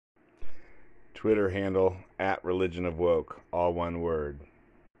Twitter handle @religionofwoke, all one word.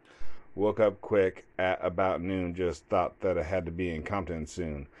 Woke up quick at about noon, just thought that I had to be in Compton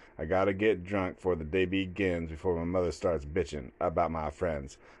soon. I gotta get drunk before the day begins, before my mother starts bitching about my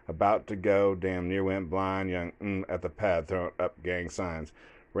friends. About to go, damn near went blind, young at the pad throwing up gang signs.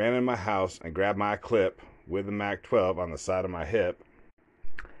 Ran in my house and grabbed my clip with the Mac 12 on the side of my hip.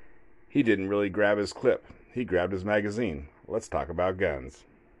 He didn't really grab his clip, he grabbed his magazine. Let's talk about guns.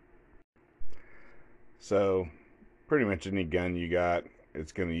 So, pretty much any gun you got,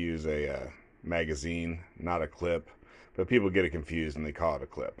 it's going to use a magazine, not a clip. But people get it confused and they call it a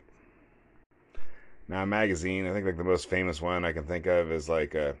clip. Now, a magazine, I think like the most famous one I can think of is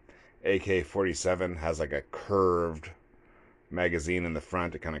like a AK-47 has like a curved magazine in the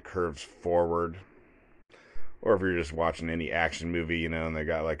front. It kind of curves forward. Or if you're just watching any action movie, and they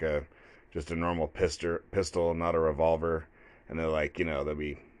got like just a normal pistol, not a revolver, and they're like, they'll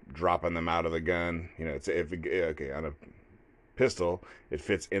be dropping them out of the gun. On a pistol, it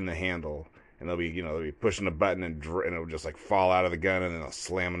fits in the handle, and they'll be pushing a button and it'll just like fall out of the gun, and then they'll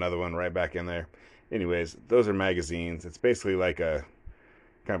slam another one right back in there. Anyways, those are magazines. It's basically like a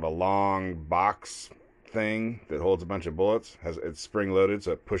kind of a long box thing that holds a bunch of bullets. It's spring loaded,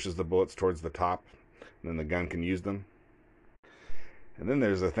 so it pushes the bullets towards the top, and then the gun can use them. And then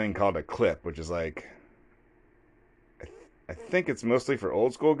there's a thing called a clip, which is like, I think it's mostly for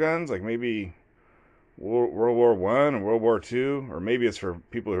old school guns, like maybe World War I or World War II, or maybe it's for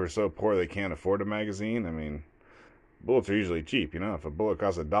people who are so poor they can't afford a magazine. I mean, bullets are usually cheap, if a bullet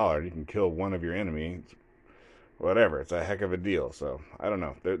costs $1, you can kill one of your enemies. Whatever, it's a heck of a deal. So I don't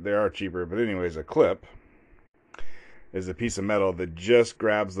know, they are cheaper, but anyways, a clip is a piece of metal that just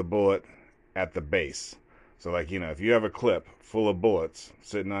grabs the bullet at the base. So like, if you have a clip full of bullets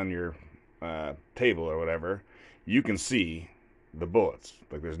sitting on your table or whatever, you can see the bullets.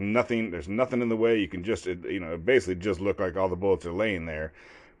 Like there's nothing in the way. You can just, it basically just look like all the bullets are laying there,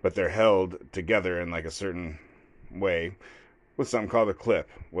 but they're held together in like a certain way with something called a clip.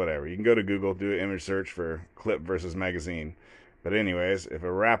 Whatever. You can go to Google, do an image search for clip versus magazine. But anyways, if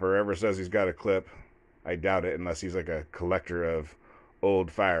a rapper ever says he's got a clip, I doubt it, unless he's like a collector of old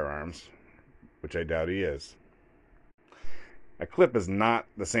firearms, which I doubt he is. A clip is not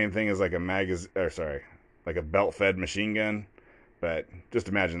the same thing as like like a belt-fed machine gun. But just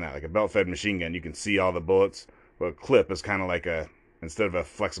imagine that, like a belt-fed machine gun, you can see all the bullets. Well, a clip is kind of like instead of a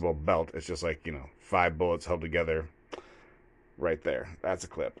flexible belt, it's just like, 5 bullets held together right there. That's a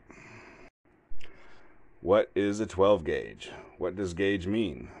clip. What is a 12 gauge? What does gauge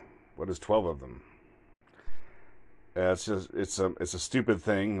mean? What is 12 of them? It's a stupid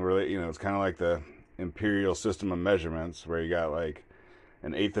thing, really. It's kind of like the imperial system of measurements, where you got like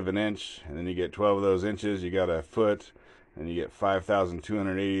 1/8 of an inch, and then you get 12 of those inches, you got a foot, and you get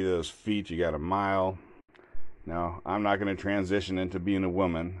 5,280 of those feet, you got a mile. Now, I'm not going to transition into being a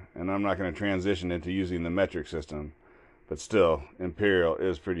woman, and I'm not going to transition into using the metric system, but still, imperial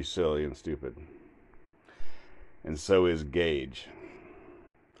is pretty silly and stupid. And so is gauge.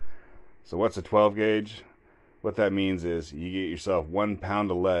 So what's a 12 gauge? What that means is you get yourself 1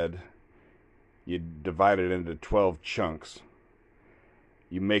 pound of lead, you divide it into 12 chunks,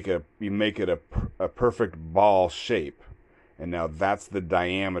 you make it a perfect ball shape, and now that's the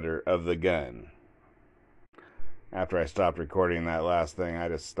diameter of the gun. After I stopped recording that last thing, I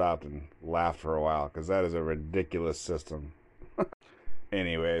just stopped and laughed for a while, because that is a ridiculous system.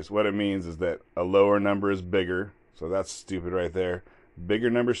 Anyways, what it means is that a lower number is bigger, so that's stupid right there. Bigger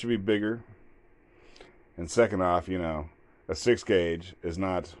numbers should be bigger. And second off, a 6 gauge is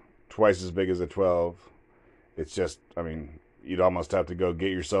not twice as big as a 12. It's just, you'd almost have to go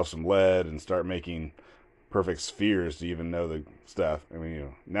get yourself some lead and start making perfect spheres to even know the stuff.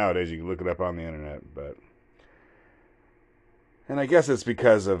 Nowadays you can look it up on the internet, and I guess it's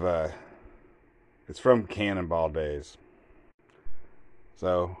because of, it's from Cannonball days.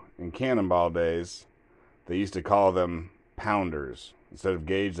 So, in Cannonball days, they used to call them pounders. Instead of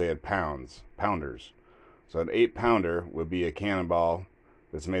gauge, they had pounders. So an 8-pounder would be a cannonball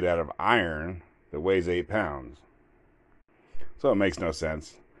that's made out of iron that weighs 8 pounds. So it makes no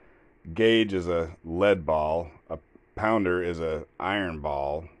sense. Gauge is a lead ball. A pounder is a iron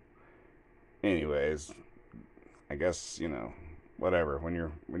ball. Anyways, I guess, whatever. When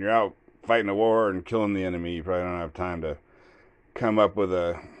you're out fighting a war and killing the enemy, you probably don't have time to come up with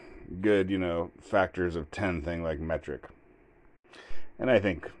a good, factors of 10 thing like metric. And I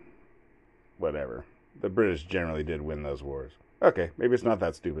think, whatever. The British generally did win those wars. Okay, maybe it's not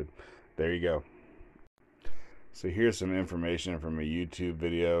that stupid. There you go. So here's some information from a YouTube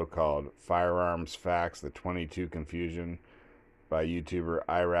video called Firearms Facts, the 22 Confusion. by YouTuber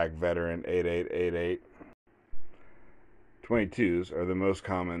Iraq Veteran 8888. 22s are the most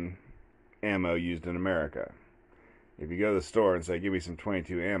common ammo used in America. If you go to the store and say, give me some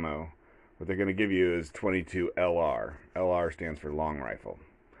 22 ammo, what they're going to give you is 22 LR. LR stands for long rifle.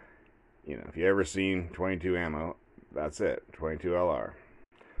 You know, if you ever seen 22 ammo, that's it, 22 LR.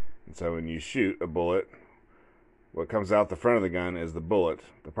 And so when you shoot a bullet, what comes out the front of the gun is the bullet.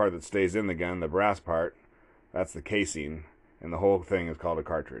 The part that stays in the gun, the brass part, that's the casing, and the whole thing is called a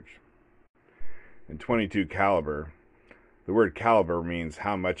cartridge. In 22 caliber, the word caliber means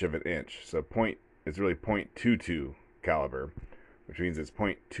how much of an inch. So it's really .22 caliber, which means it's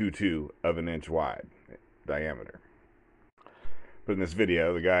 .22 of an inch wide diameter. But in this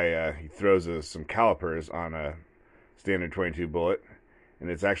video, the guy he throws some calipers on a standard 22 bullet,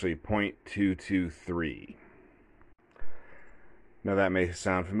 and it's actually .223. Now that may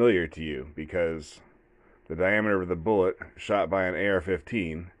sound familiar to you because the diameter of the bullet shot by an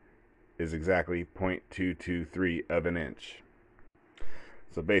AR-15 is exactly .223 of an inch.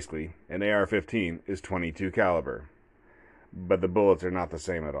 So basically, an AR-15 is 22 caliber, but the bullets are not the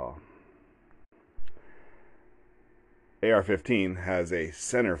same at all. AR-15 has a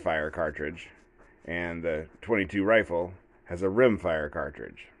center fire cartridge, and the 22 rifle has a rim fire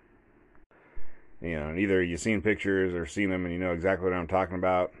cartridge. You know, and either you've seen pictures or seen them and you know exactly what I'm talking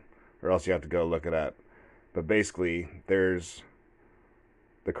about, or else you have to go look it up. But basically, the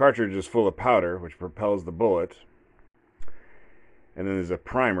cartridge is full of powder, which propels the bullet, and then there's a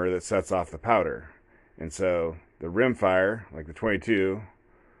primer that sets off the powder. And so the rim fire, like the 22,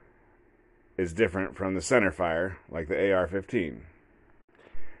 is different from the center fire, like the AR-15.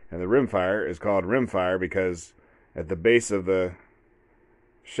 And the rim fire is called rim fire because at the base of the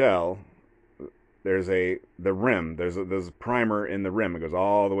shell, there's a primer in the rim. It goes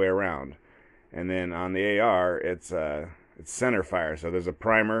all the way around. And then on the AR, it's center fire. So there's a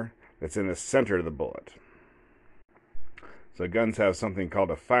primer that's in the center of the bullet. So guns have something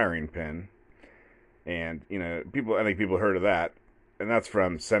called a firing pin. And, you know, I think people heard of that. And that's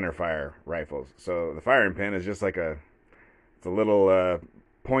from center fire rifles. So the firing pin is just like it's a little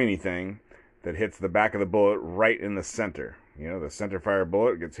pointy thing that hits the back of the bullet right in the center. You know, the center fire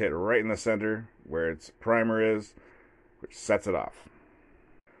bullet gets hit right in the center where its primer is, which sets it off.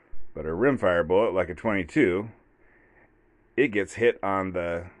 But a rimfire bullet, like a 22, it gets hit on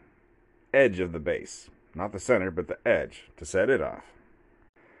the edge of the base. Not the center, but the edge to set it off.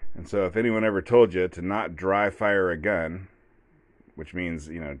 And so if anyone ever told you to not dry fire a gun, which means,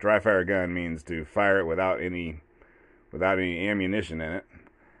 you know, dry fire a gun means to fire it without any ammunition in it,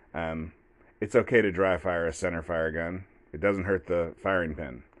 it's okay to dry fire a center fire gun. It doesn't hurt the firing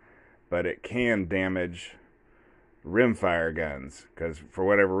pin, but it can damage rimfire guns because for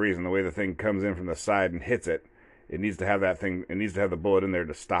whatever reason, the way the thing comes in from the side and hits it, it needs to have the bullet in there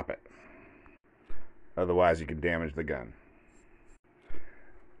to stop it. Otherwise, you could damage the gun.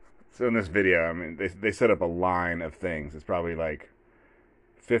 So in this video, I mean, they set up a line of things. It's probably like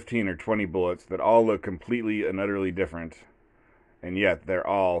 15 or 20 bullets that all look completely and utterly different, and yet they're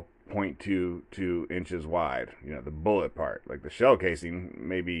all 0.22 inches wide. You know, the bullet part, like the shell casing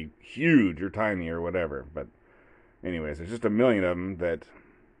may be huge or tiny or whatever, but anyways, there's just a million of them that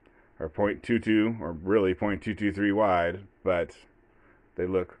are 0.22 or really 0.223 wide, but they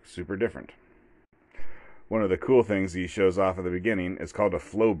look super different. One of the cool things he shows off at the beginning is called a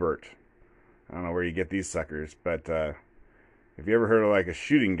Flowbert. I don't know where you get these suckers, but if you ever heard of like a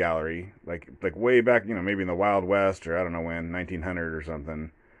shooting gallery, like way back, you know, maybe in the Wild West or I don't know when, 1900 or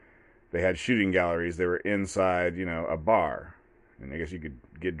something, they had shooting galleries. They were inside, you know, a bar. And I guess you could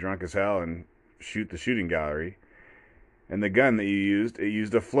get drunk as hell and shoot the shooting gallery. And the gun that it used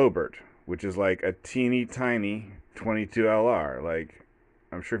a Flowbert, which is like a teeny tiny 22 LR. Like,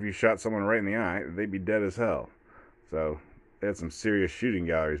 I'm sure if you shot someone right in the eye, they'd be dead as hell. So they had some serious shooting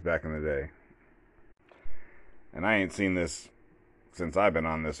galleries back in the day. And I ain't seen this since I've been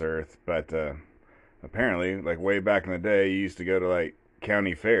on this earth, but apparently, like way back in the day, you used to go to like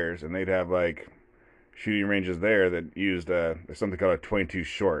county fairs, and they'd have like shooting ranges there that used there's something called a 22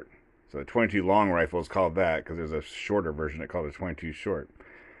 short. So the 22 long rifle is called that because there's a shorter version called a 22 short.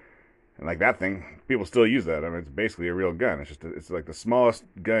 And like that thing, people still use that. I mean, it's basically a real gun. It's like the smallest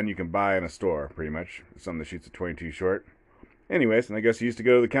gun you can buy in a store, pretty much. It's something that shoots a 22 short. Anyways, and I guess you used to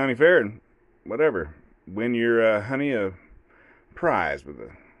go to the county fair and whatever, win your honey a prize with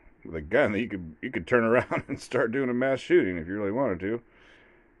a gun that you could turn around and start doing a mass shooting if you really wanted to.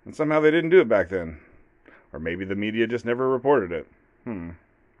 And somehow they didn't do it back then. Or maybe the media just never reported it.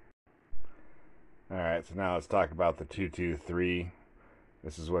 Alright, so now let's talk about the 223.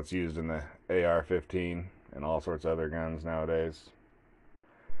 This is what's used in the AR-15, and all sorts of other guns nowadays.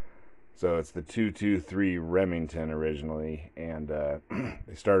 So it's the 223 Remington originally, and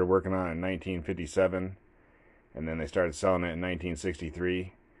they started working on it in 1957, and then they started selling it in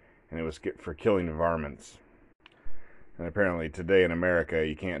 1963, and it was for killing varmints. And apparently today in America,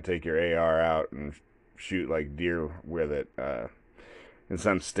 you can't take your AR out and shoot like deer with it. In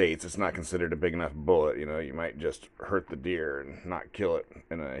some states, it's not considered a big enough bullet. You know, you might just hurt the deer and not kill it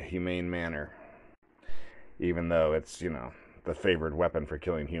in a humane manner, even though it's, you know, the favored weapon for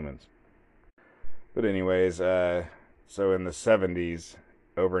killing humans. But anyways, so in the 70s,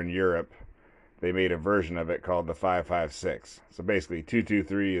 over in Europe, they made a version of it called the 5.56. So basically,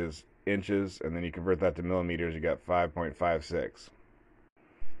 223 is inches, and then you convert that to millimeters, you got 5.56.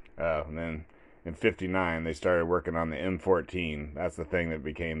 And then in 59, they started working on the M14. That's the thing that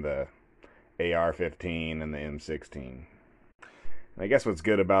became the AR-15 and the M16. And I guess what's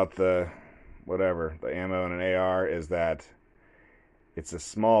good about the ammo in an AR is that it's a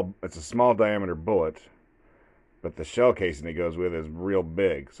small diameter bullet, but the shell casing it goes with is real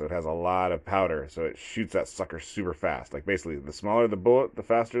big, so it has a lot of powder, so it shoots that sucker super fast. Like basically, the smaller the bullet, the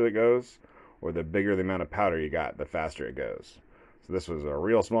faster it goes, or the bigger the amount of powder you got, the faster it goes. So this was a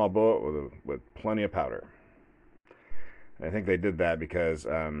real small bullet with plenty of powder. And I think they did that because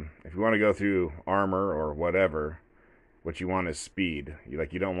if you want to go through armor or whatever, what you want is speed. You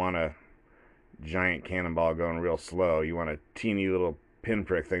don't want a giant cannonball going real slow. You want a teeny little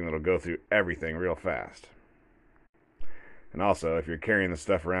pinprick thing that'll go through everything real fast. And also, if you're carrying the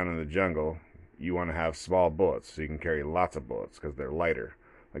stuff around in the jungle, you want to have small bullets so you can carry lots of bullets because they're lighter.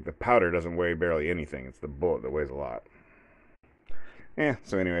 Like the powder doesn't weigh barely anything. It's the bullet that weighs a lot.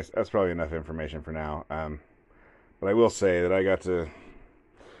 So anyways, that's probably enough information for now. But I will say that I got to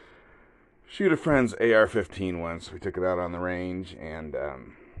shoot a friend's AR-15 once. We took it out on the range, and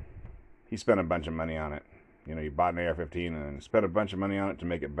he spent a bunch of money on it. You know, he bought an AR-15 and spent a bunch of money on it to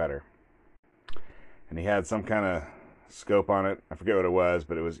make it better. And he had some kind of scope on it. I forget what it was,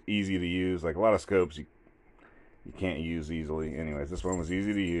 but it was easy to use. Like a lot of scopes you can't use easily. Anyways, this one was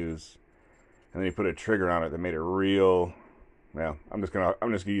easy to use. And then he put a trigger on it that made it real. Well, I'm just gonna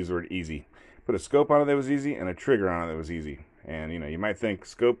use the word easy. Put a scope on it that was easy and a trigger on it that was easy. And you know, you might think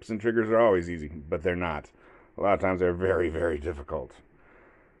scopes and triggers are always easy, but they're not. A lot of times they're very, very difficult.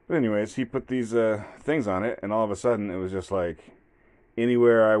 But anyways, he put these things on it, and all of a sudden it was just like anything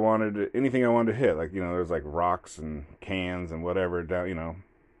I wanted to hit. Like, you know, there's like rocks and cans and whatever down, you know,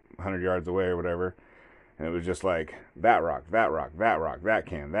 100 yards away or whatever. And it was just like that rock, that rock, that rock, that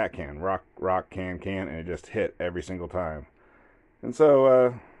can, rock, can, and it just hit every single time. And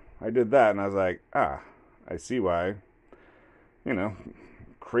so I did that, and I was like, I see why, you know,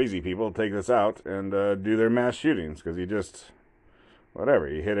 crazy people take this out and do their mass shootings, because you just, whatever,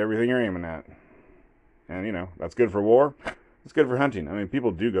 you hit everything you're aiming at. And, you know, that's good for war. It's good for hunting. I mean, people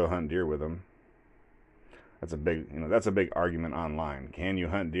do go hunt deer with them. That's a big argument online. Can you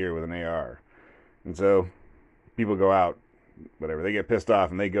hunt deer with an AR? And so people go out, whatever, they get pissed off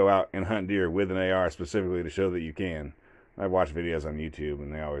and they go out and hunt deer with an AR specifically to show that you can. I've watched videos on YouTube,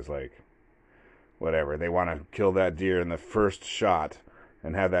 and they always like, whatever, they want to kill that deer in the first shot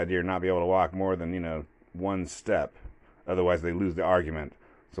and have that deer not be able to walk more than, you know, one step. Otherwise, they lose the argument.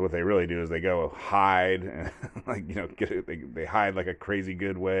 So what they really do is they go hide, and like, you know, they hide like a crazy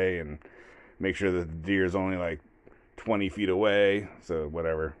good way and make sure that the deer is only like 20 feet away. So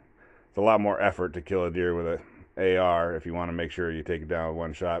whatever. It's a lot more effort to kill a deer with an AR if you want to make sure you take it down with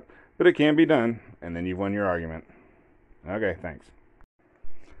one shot. But it can be done, and then you've won your argument. Okay, thanks.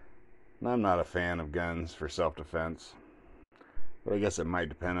 I'm not a fan of guns for self-defense, but I guess it might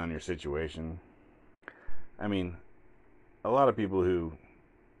depend on your situation. I mean, a lot of people who,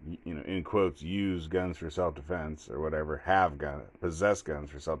 you know, in quotes, use guns for self-defense or whatever, possess guns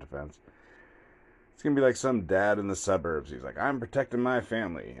for self-defense. It's going to be like some dad in the suburbs. He's like, I'm protecting my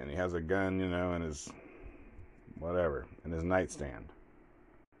family, and he has a gun, you know, in his nightstand.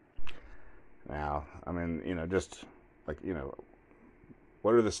 Now, I mean, you know, just like, you know,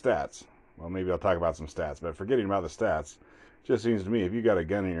 what are the stats? Well, maybe I'll talk about some stats, but forgetting about the stats, it just seems to me, if you got a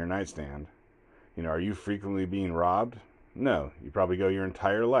gun in your nightstand, you know, are you frequently being robbed? No, you probably go your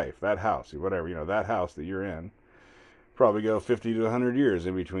entire life. That house, whatever, you know, that house that you're in, probably go 50 to 100 years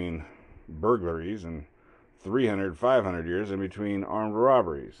in between burglaries and 300, 500 years in between armed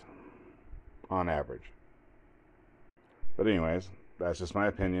robberies, on average. But anyways, that's just my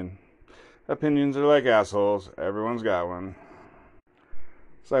opinion. Opinions are like assholes. Everyone's got one.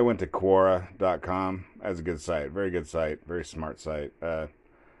 So I went to Quora.com. That's a good site. Very good site. Very smart site.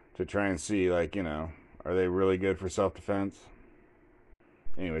 To try and see, like, you know, are they really good for self-defense?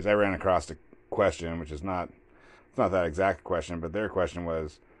 Anyways, I ran across question, which is not, it's not that exact question, but their question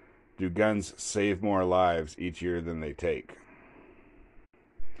was, do guns save more lives each year than they take?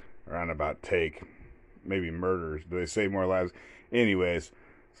 Around about take, maybe murders. Do they save more lives? Anyways,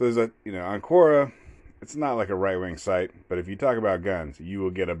 so there's a, on Quora, it's not like a right-wing site, but if you talk about guns, you will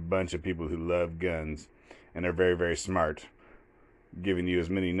get a bunch of people who love guns and are very, very smart, giving you as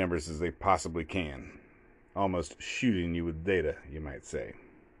many numbers as they possibly can. Almost shooting you with data, you might say.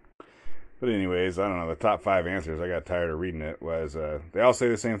 But anyways, I don't know, the top 5 answers, I got tired of reading it, was they all say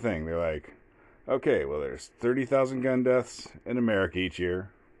the same thing. They're like, okay, well, there's 30,000 gun deaths in America each year.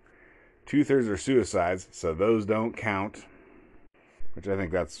 2/3 are suicides, so those don't count. Which I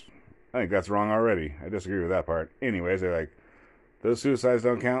think that's wrong already. I disagree with that part. Anyways, they're like, those suicides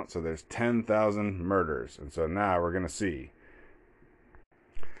don't count, so there's 10,000 murders. And so now we're going to see,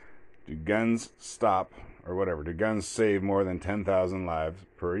 do guns stop, or whatever, do guns save more than 10,000 lives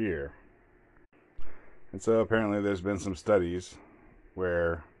per year? And so apparently there's been some studies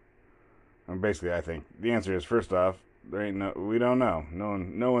where, basically I think the answer is, first off, we don't know.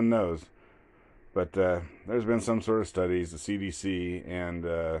 No one knows. But there's been some sort of studies, the CDC,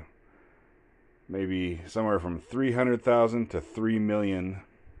 and maybe somewhere from 300,000 to 3 million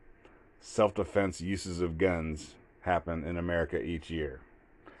self-defense uses of guns happen in America each year.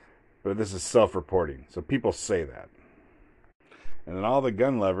 But this is self-reporting, so people say that. And then all the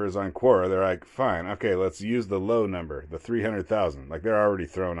gun lovers on Quora, they're like, fine, okay, let's use the low number, the 300,000. Like, they're already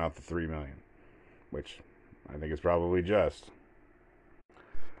throwing out the 3 million, which I think is probably just.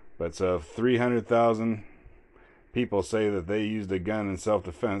 But so 300,000 people say that they used a gun in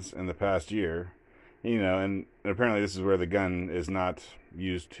self-defense in the past year, and apparently this is where the gun is not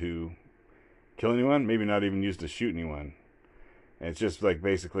used to kill anyone, maybe not even used to shoot anyone. And it's just like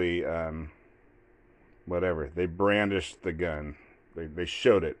basically, whatever, they brandished the gun. They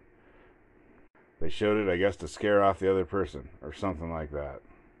showed it. They showed it, I guess, to scare off the other person or something like that.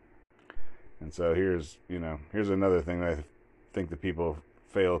 And so here's another thing that I think the people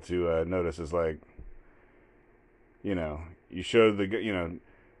fail to notice is like, you show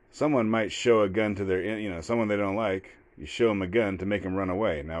someone might show a gun to their, someone they don't like. You show them a gun to make them run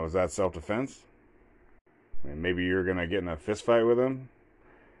away. Now, is that self-defense? I mean, maybe you're going to get in a fist fight with them,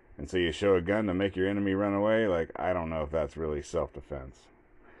 and so you show a gun to make your enemy run away. Like, I don't know if that's really self-defense.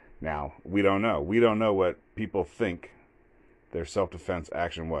 Now, we don't know. We don't know what people think their self-defense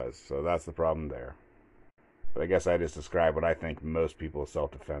action was, so that's the problem there. But I guess I just described what I think most people's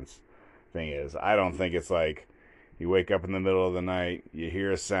self-defense thing is. I don't think it's like you wake up in the middle of the night, you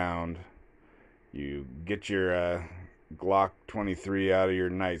hear a sound, you get your Glock 23 out of your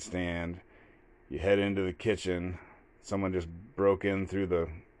nightstand, you head into the kitchen, someone just broke in through the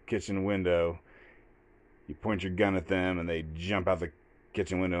kitchen window, you point your gun at them, and they jump out the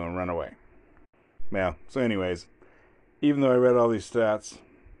kitchen window and run away. Yeah, so anyways, even though I read all these stats,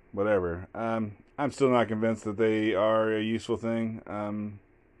 whatever, I'm still not convinced that they are a useful thing.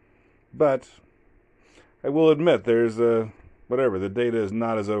 But I will admit there's the data is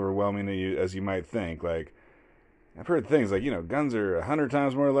not as overwhelming as you might think. Like, I've heard things like, guns are 100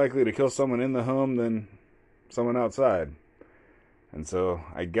 times more likely to kill someone in the home than someone outside. And so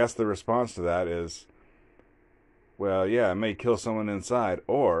I guess the response to that is, well, yeah, it may kill someone inside,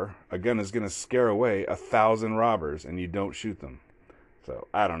 or a gun is going to scare away 1,000 robbers and you don't shoot them. So,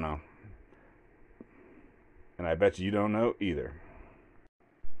 I don't know. And I bet you don't know either.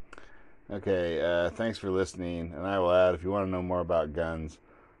 Okay, thanks for listening. And I will add, if you want to know more about guns,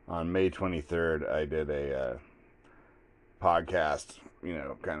 on May 23rd, I did a podcast,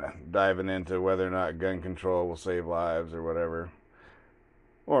 kind of diving into whether or not gun control will save lives or whatever.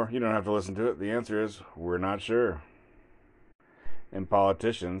 Or you don't have to listen to it. The answer is, we're not sure. And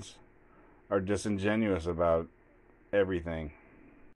politicians are disingenuous about everything.